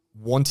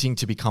wanting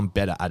to become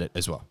better at it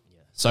as well.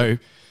 Yeah. So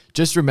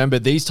just remember,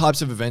 these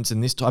types of events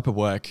and this type of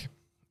work,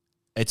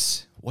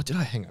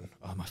 hang on.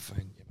 Oh, my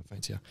phone. Yeah, my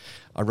phone's here.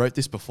 I wrote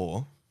this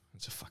before.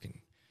 It's a fucking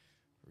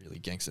really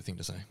gangster thing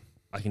to say.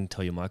 I can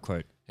tell you my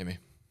quote. Hit me.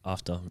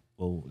 After,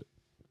 well...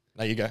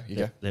 No, you go.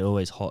 They're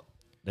always hot.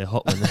 They're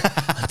hot when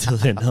until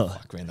they're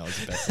not. Fuck, man, that was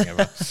the best thing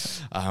ever.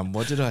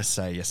 What did I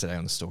say yesterday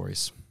on the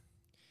stories?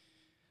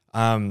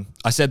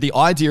 I said the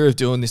idea of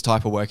doing this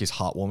type of work is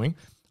heartwarming.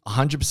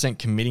 100%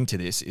 committing to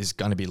this is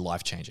going to be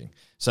life-changing.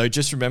 So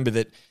just remember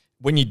that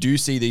when you do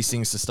see these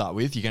things to start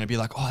with, you're going to be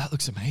like, oh, that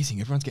looks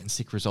amazing. Everyone's getting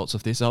sick results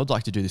of this. I would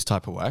like to do this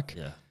type of work.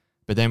 Yeah.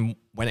 But then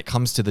when it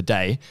comes to the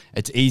day,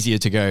 it's easier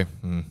to go,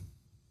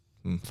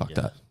 fuck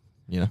that,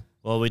 you know?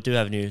 Well, we do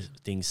have new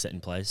things set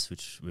in place,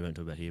 which we won't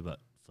talk about here, but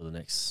for the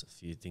next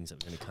few things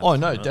that we're going to come. Oh,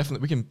 no,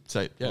 definitely. We can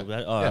say,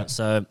 All right.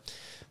 So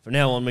from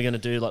now on, we're going to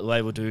do like the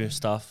way we'll do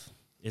stuff.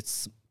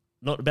 It's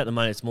not about the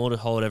money. It's more to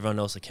hold everyone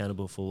else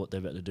accountable for what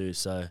they're about to do.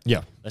 So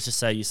let's just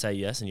say you say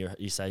yes and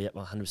you say, yep,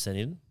 100%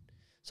 in.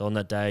 So on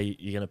that day,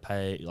 you're going to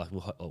pay,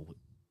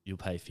 you'll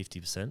pay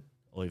 50%,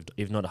 or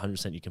if not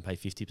 100%, you can pay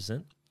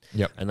 50%.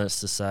 Yep. And let's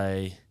just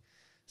say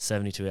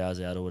 72 hours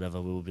out or whatever,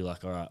 we will be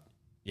like, all right,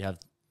 you have,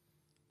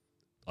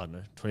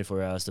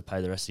 24 hours to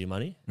pay the rest of your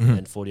money,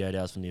 and 48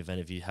 hours from the event.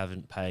 If you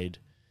haven't paid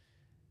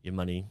your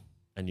money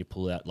and you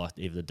pull out like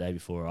either the day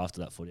before or after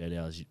that 48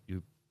 hours,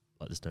 you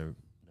there's no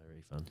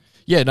refund.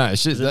 Yeah, no,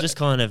 it's just it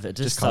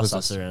just stuffs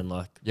us around.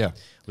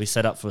 We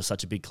set up for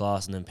such a big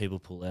class and then people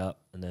pull out,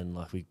 and then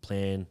we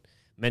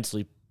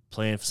mentally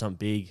plan for something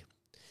big,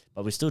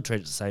 but we still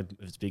treat it the same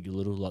if it's big or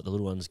little. Like the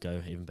little ones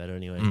go even better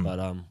anyway.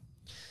 But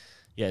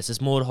it's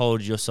just more to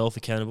hold yourself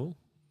accountable,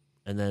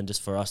 and then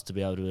just for us to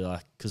be able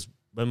to because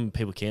when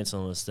people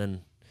cancel on us,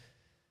 then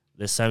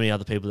there's so many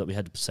other people that we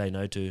had to say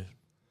no to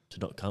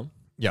not come.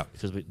 Yeah.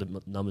 Because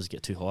the numbers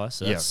get too high.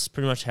 So that's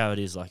pretty much how it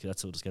is. That's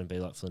what it's going to be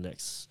like for the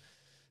next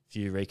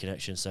few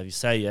reconnections. So if you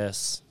say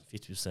yes,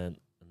 50%, and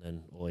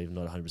then, or even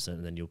not 100%,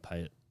 and then you'll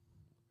pay it.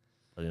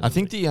 I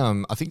think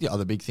the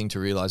other big thing to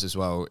realize as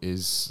well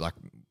is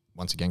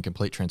once again,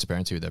 complete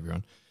transparency with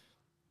everyone.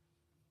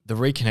 The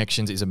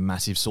reconnections is a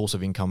massive source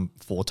of income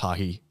for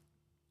Tahi,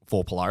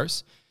 for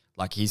Polaris.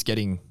 He's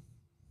getting,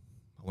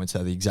 I won't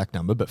say the exact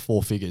number, but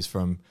 4 figures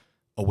from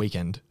a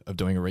weekend of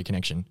doing a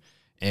reconnection.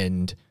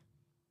 And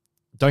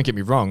don't get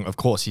me wrong, of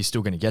course, he's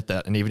still going to get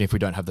that. And even if we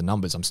don't have the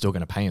numbers, I'm still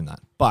going to pay him that.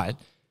 But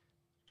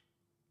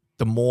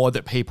the more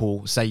that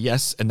people say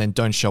yes and then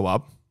don't show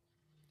up,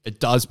 it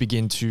does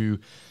begin to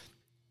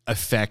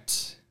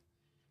affect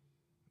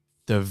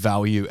the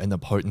value and the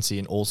potency,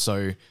 and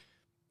also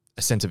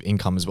a sense of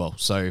income as well.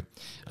 So,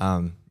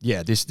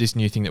 this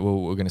new thing that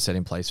we're going to set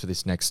in place for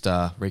this next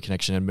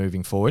reconnection and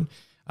moving forward,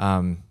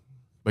 we're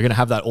going to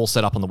have that all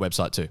set up on the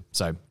website too.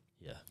 So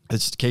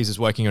Keys is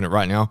working on it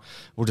right now.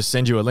 We'll just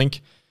send you a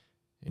link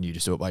and you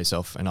just do it by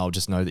yourself, and I'll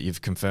just know that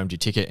you've confirmed your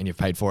ticket and you've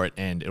paid for it,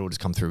 and it'll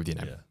just come through with your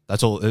name. Yeah.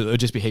 That's all. It'll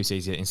just be heaps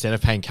easier instead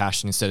of paying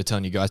cash and instead of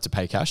telling you guys to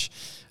pay cash.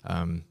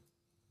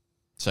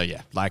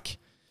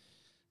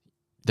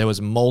 There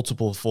was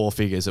multiple 4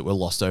 figures that were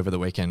lost over the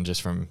weekend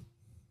just from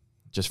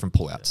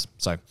pullouts.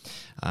 So,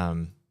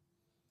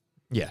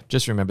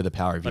 just remember the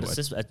power of your word.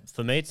 Just,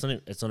 for me, it's not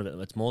about.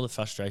 It's more the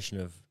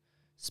frustration of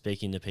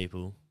speaking to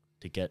people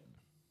to get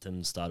them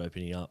to start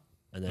opening up,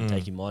 and then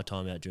taking my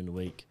time out during the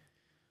week,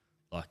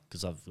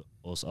 because I've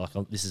also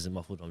this isn't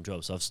my full-time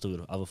job, so I've still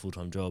got an other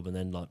full-time job, and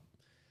then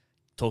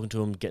talking to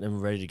them, getting them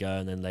ready to go,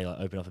 and then they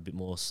open up a bit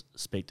more,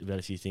 speak about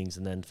a few things,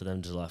 and then for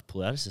them to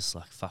pull out, it's just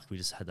fuck, we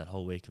just had that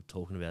whole week of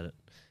talking about it,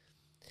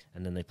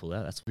 and then they pull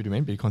out. That's what do you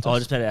mean? Be content?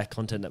 Just about our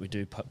content that we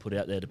do put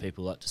out there to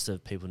people, just so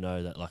people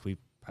know that we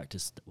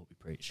practice what we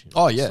preach.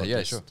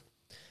 Sure.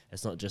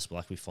 It's not just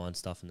we find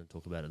stuff and then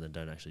talk about it and then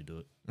don't actually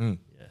do it.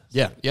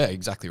 Yeah,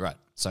 exactly right.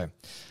 So,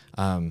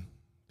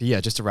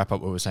 just to wrap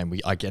up what we were saying,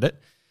 I get it.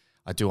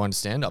 I do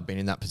understand. I've been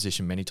in that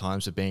position many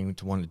times of wanting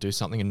to do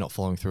something and not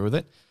following through with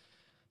it.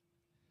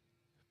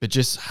 But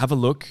just have a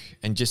look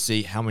and just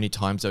see how many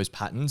times those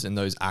patterns and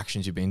those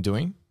actions you've been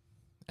doing,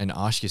 and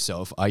ask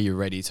yourself, are you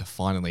ready to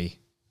finally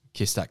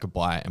kiss that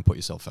goodbye and put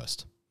yourself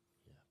first?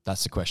 Yeah.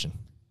 That's the question.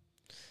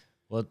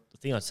 Well, the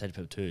thing I'd say to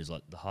people too is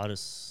the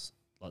hardest,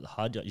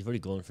 you've already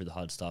gone through the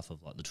hard stuff of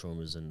the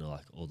traumas and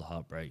all the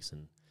heartbreaks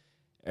and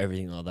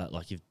everything like that.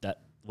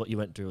 What you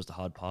went through was the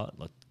hard part.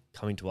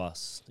 Coming to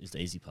us is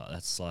the easy part.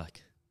 That's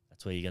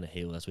where you're going to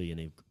heal. That's where you're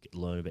going to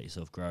learn about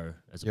yourself, grow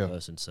as a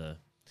person. So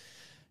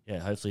yeah,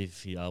 hopefully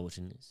if you are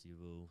watching this, you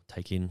will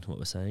take in what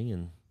we're saying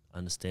and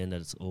understand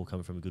that it's all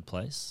coming from a good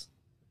place.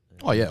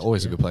 Oh yeah,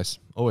 always a Yeah. good place.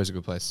 Always a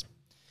good place.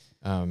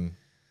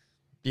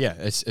 Yeah,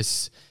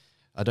 it's.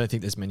 I don't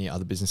think there's many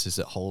other businesses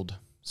that hold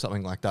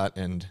something like that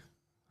and,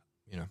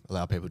 you know,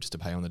 allow people just to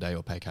pay on the day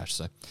or pay cash.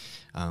 So,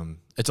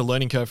 it's a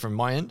learning curve from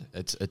my end.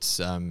 It's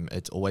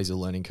always a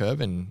learning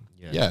curve, and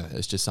yeah,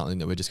 it's just something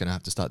that we're just gonna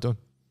have to start doing.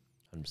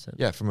 100%.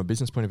 Yeah, from a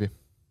business point of view.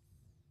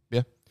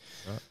 Yeah.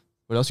 Right.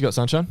 What else you got,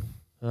 Sunshine?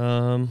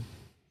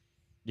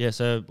 Yeah,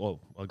 so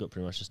I got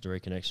pretty much just the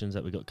reconnections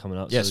that we got coming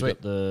up. Yeah, so we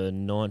sweet. got the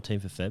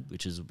 19th of Feb,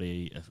 which will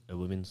be a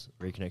women's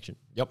reconnection.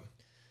 Yep.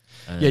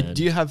 And Yeah.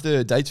 Do you have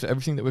the dates for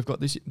everything that we've got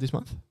this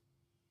month?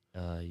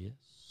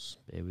 Yes.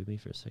 Bear with me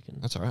for a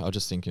second. That's all right. I was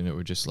just thinking it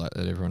would just like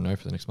let everyone know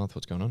for the next month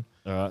what's going on.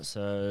 All right,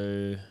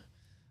 so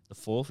the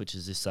 4th, which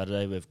is this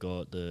Saturday, we've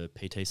got the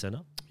PT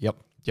Centre, Yep.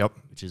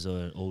 which is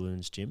an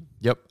all-women's gym.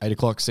 Yep. 8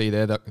 o'clock. See you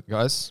there,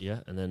 guys. Yeah,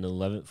 and then the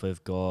 11th,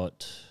 we've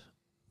got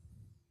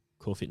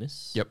Core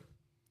Fitness. Yep.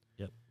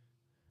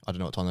 I don't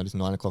know what time that is.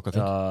 9 o'clock, I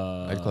think.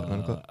 8 o'clock, 9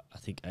 o'clock. I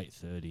think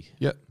 8:30.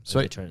 Yep. We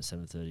Sweet. train at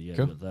 7:30. Yeah,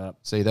 Cool. we got that.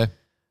 See you there.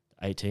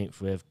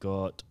 18th, we've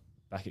got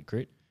back at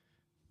Grit.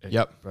 at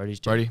Yep. Brody's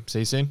gym. Brody, see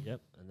you soon.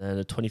 Yep. And then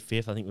the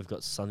 25th, I think we've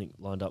got something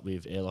lined up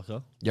with Air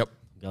Locker. Yep.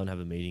 Go and have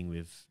a meeting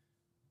with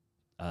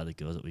the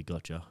girls that we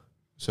got you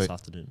Sweet. this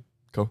afternoon.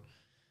 Cool.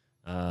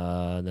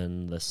 And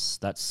then the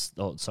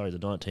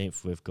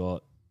 19th, we've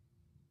got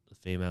the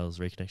females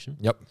reconnection.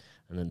 Yep.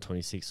 And then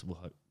 26th,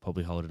 we'll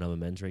probably hold another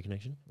men's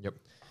reconnection. Yep.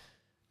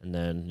 And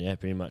then, yeah,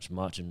 pretty much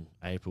March and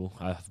April.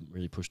 I haven't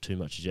really pushed too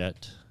much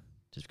yet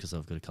just because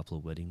I've got a couple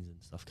of weddings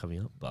and stuff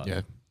coming up. But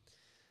Yeah.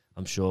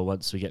 I'm sure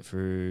once we get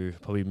through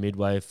probably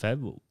midway of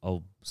Feb,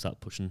 I'll start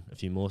pushing a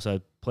few more. So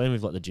playing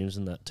with like the gyms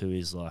and that too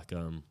is like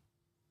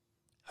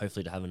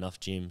hopefully to have enough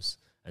gyms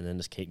and then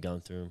just keep going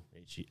through them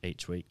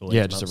each week. Or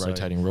Yeah, each just a month,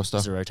 rotating roster.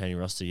 Just a rotating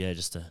roster, yeah.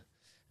 And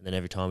then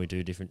every time we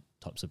do different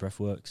types of breath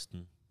works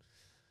and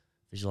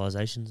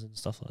visualizations and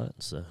stuff like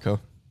that. So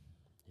Cool.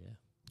 yeah.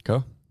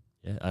 Cool.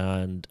 Yeah,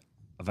 and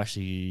I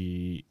haven't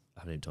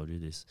even told you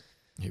this.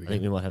 Here I we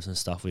think go. we might have some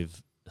stuff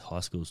with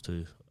high schools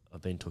too.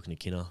 I've been talking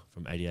to Kinner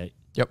from 88.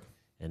 Yep.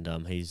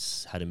 And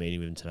he's had a meeting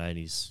with him today,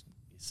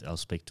 and I'll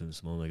speak to him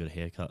some more when I got a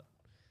haircut.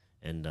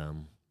 And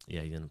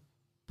yeah, he's going to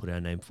put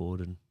our name forward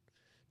and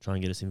try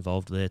and get us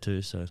involved there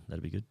too. So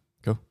that'd be good.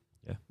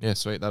 Yeah,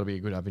 sweet. That'll be a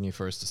good avenue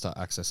for us to start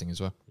accessing as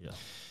well. Yeah.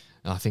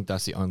 And I think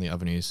that's the only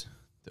avenues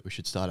that we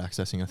should start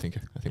accessing. I think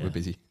Yeah. we're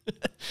busy.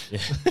 Yeah.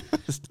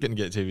 Just gonna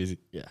get too busy.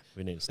 Yeah,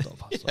 we need to stop.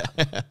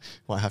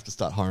 Might have to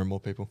start hiring more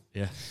people.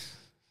 Yeah.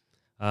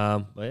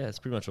 But yeah, that's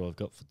pretty much all I've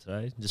got for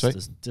today.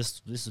 Sweet.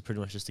 This is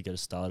pretty much just to get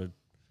us started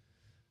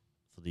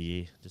for the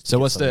year. Just to So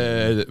get what's something-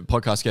 the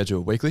podcast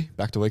schedule? Weekly?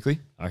 Back to weekly?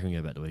 I can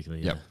go back to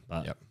weekly. Yep, Yeah,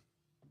 but yep.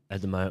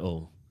 at the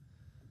moment,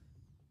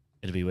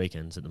 it'll be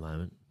weekends at the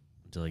moment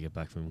until I get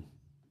back from.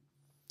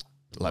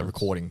 Like months.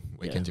 recording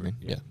weekends, you mean?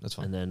 Yeah. Yeah, that's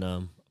fine. And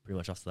then pretty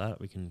much after that,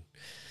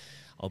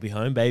 I'll be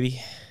home, baby,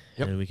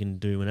 Yep. and we can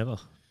do whenever.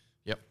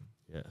 Yep.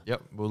 Yeah.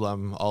 Yep. Well,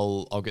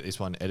 I'll get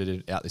this one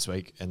edited out this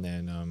week, and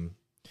then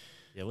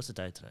Yeah. What's the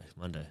day today?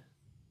 Monday.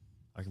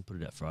 I can put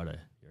it out Friday.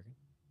 You reckon?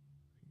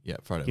 yeah,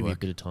 Friday Give me a work.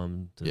 bit of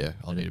time. To Yeah,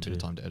 I'll need a edit bit of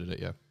too. time to edit it.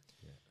 Yeah.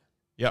 Yeah.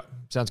 Yeah.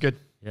 Sounds good.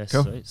 Yeah,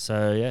 Cool. sweet.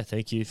 So yeah,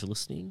 thank you for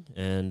listening,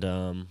 and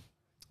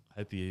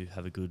hope you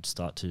have a good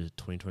start to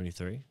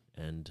 2023.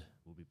 And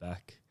we'll be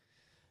back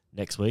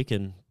next week.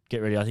 And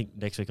get ready. I think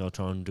next week I'll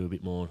try and do a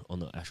bit more on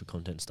the actual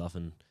content stuff.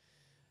 And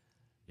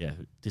yeah,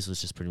 this was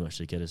just pretty much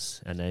to get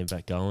our name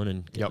back going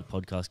and get Yep.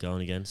 the podcast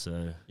going again.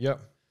 So Yep.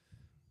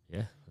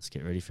 yeah, let's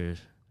get ready for a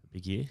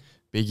big year.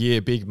 Big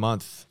year, big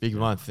month,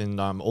 and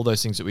all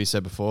those things that we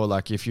said before.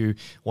 Like if you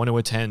want to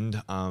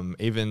attend,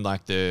 even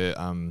like the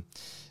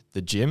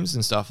gyms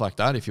and stuff like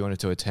that, if you wanted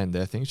to attend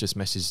their things, just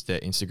message their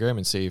Instagram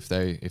and see if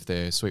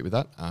they're sweet with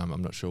that.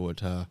 I'm not sure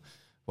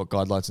what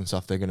guidelines and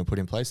stuff they're going to put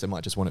in place. They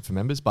might just want it for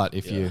members, but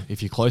if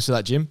you're close to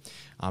that gym,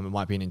 it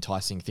might be an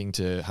enticing thing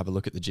to have a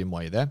look at the gym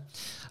while you're there.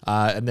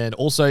 And then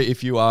also,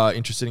 if you are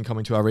interested in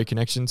coming to our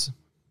reconnections,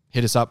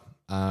 hit us up.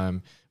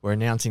 We're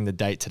announcing the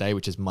date today,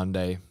 which is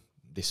Monday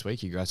this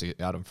week. You guys are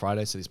out on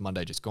Friday, so this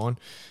Monday just gone.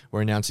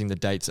 We're announcing the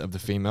dates of the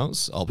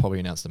females. I'll probably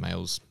announce the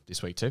males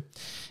this week too.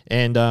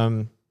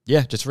 And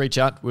yeah, just reach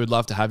out. We'd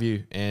love to have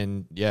you.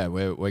 And yeah,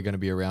 we're going to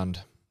be around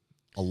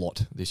a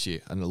lot this year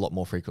and a lot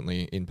more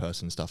frequently in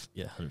person stuff.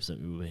 Yeah, 100%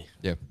 we will be.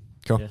 Yeah,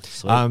 cool. Yeah,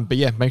 sweet. But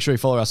yeah, make sure you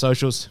follow our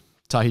socials.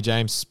 Tahi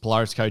James,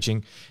 Polaris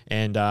Coaching,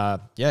 and yeah,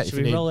 Should if we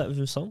you need, roll out with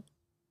a song?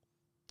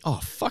 oh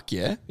fuck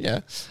yeah, yeah.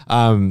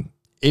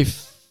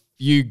 If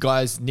you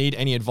guys need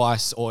any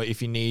advice, or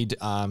if you need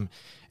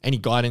any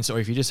guidance, or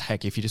if you just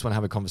want to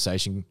have a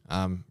conversation,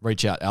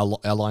 reach out.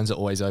 Our lines are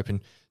always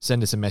open.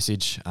 Send us a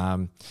message.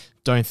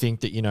 Don't think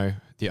that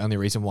the only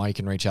reason why you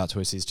can reach out to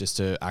us is just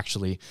to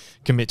actually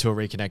commit to a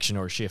reconnection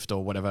or a shift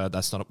or whatever.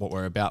 That's not what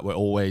we're about. We're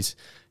always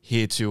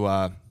here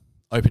to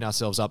open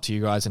ourselves up to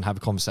you guys and have a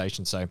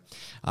conversation. So,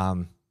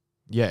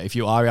 yeah, if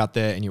you are out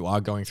there and you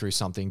are going through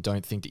something,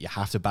 don't think that you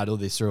have to battle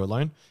this through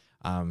alone.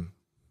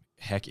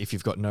 heck, if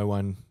you've got no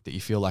one that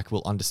you feel like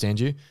will understand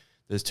you,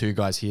 there's 2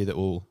 guys here that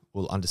will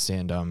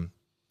understand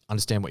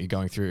what you're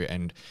going through.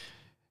 And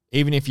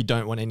even if you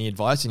don't want any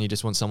advice and you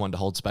just want someone to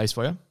hold space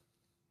for you,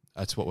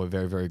 that's what we're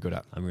very, very good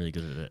at. I'm really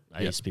good at it.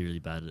 I used to be really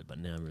bad at it, but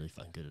now I'm really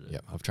fucking good at it. Yeah,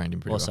 I've trained him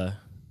pretty Also, well.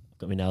 I've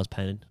got my nails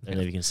painted. I don't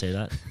know if you can see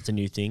that. It's a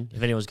new thing.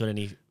 If anyone's got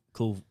any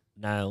cool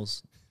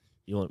nails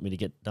you want me to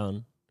get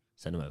done,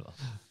 send them over.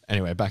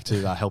 Anyway, back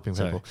to helping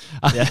Sorry. people.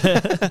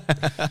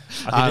 Yeah.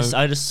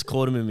 I just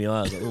caught them in my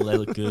eyes. Like, oh, they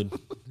look good.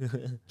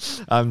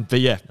 But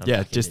yeah,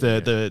 I'm just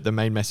back in the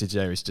main message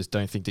there is just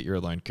don't think that you're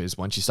alone, because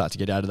once you start to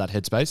get out of that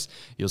headspace,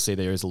 you'll see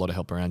there is a lot of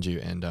help around you,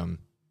 and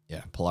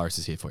Polaris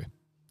is here for you.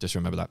 Just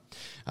remember that.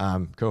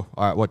 Cool.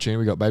 All right, what tune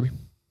we got, baby?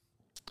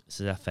 This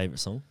is our favourite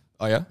song.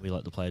 Oh yeah. We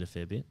like to play it a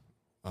fair bit.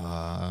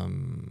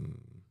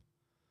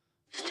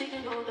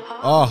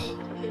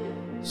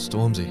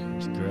 Stormzy.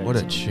 It's great. What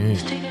a tune.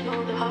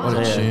 What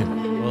a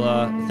tune.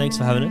 Well, thanks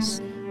for having us.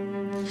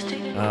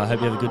 I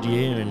hope you have a good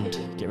year and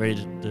get ready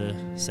to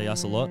see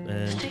us a lot.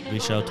 And we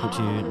shall talk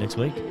to you next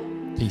week.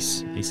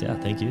 Peace Peace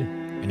out. Thank you.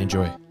 and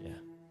enjoy. Yeah.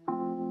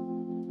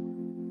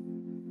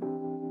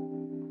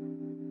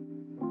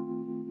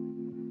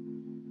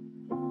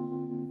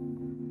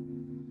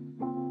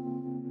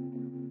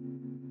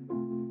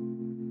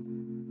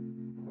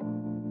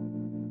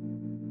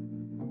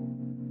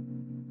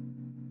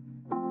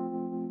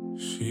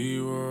 She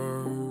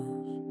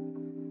was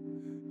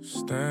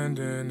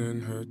standing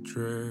in her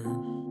dress,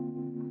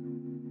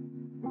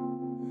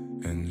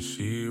 and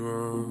she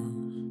was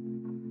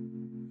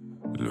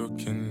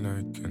looking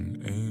like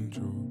an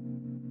angel.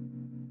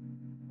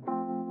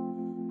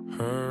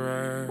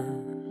 Her eyes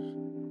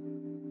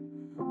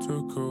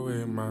took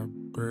away my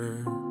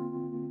breath,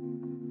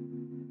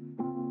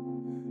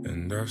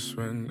 and that's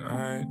when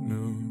I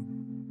knew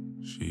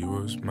she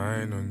was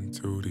mine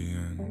until the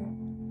end.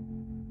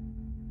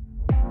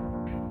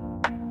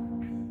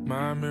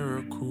 My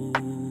miracle,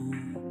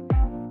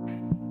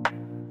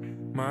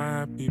 my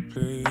happy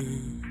place,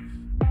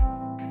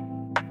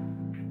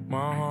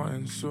 my heart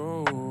and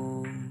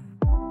soul,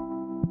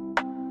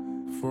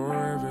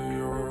 forever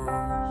yours.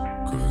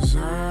 'Cause I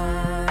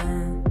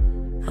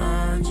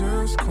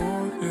just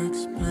can't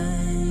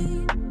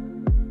explain.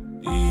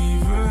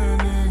 Even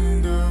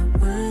in the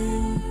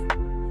rain,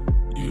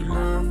 you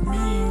love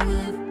me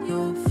with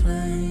your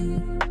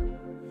flame,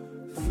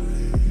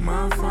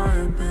 my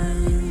fire,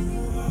 babe.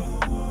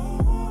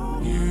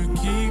 You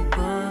keep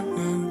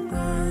burning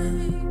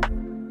bright.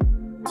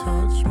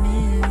 Touch me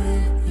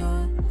with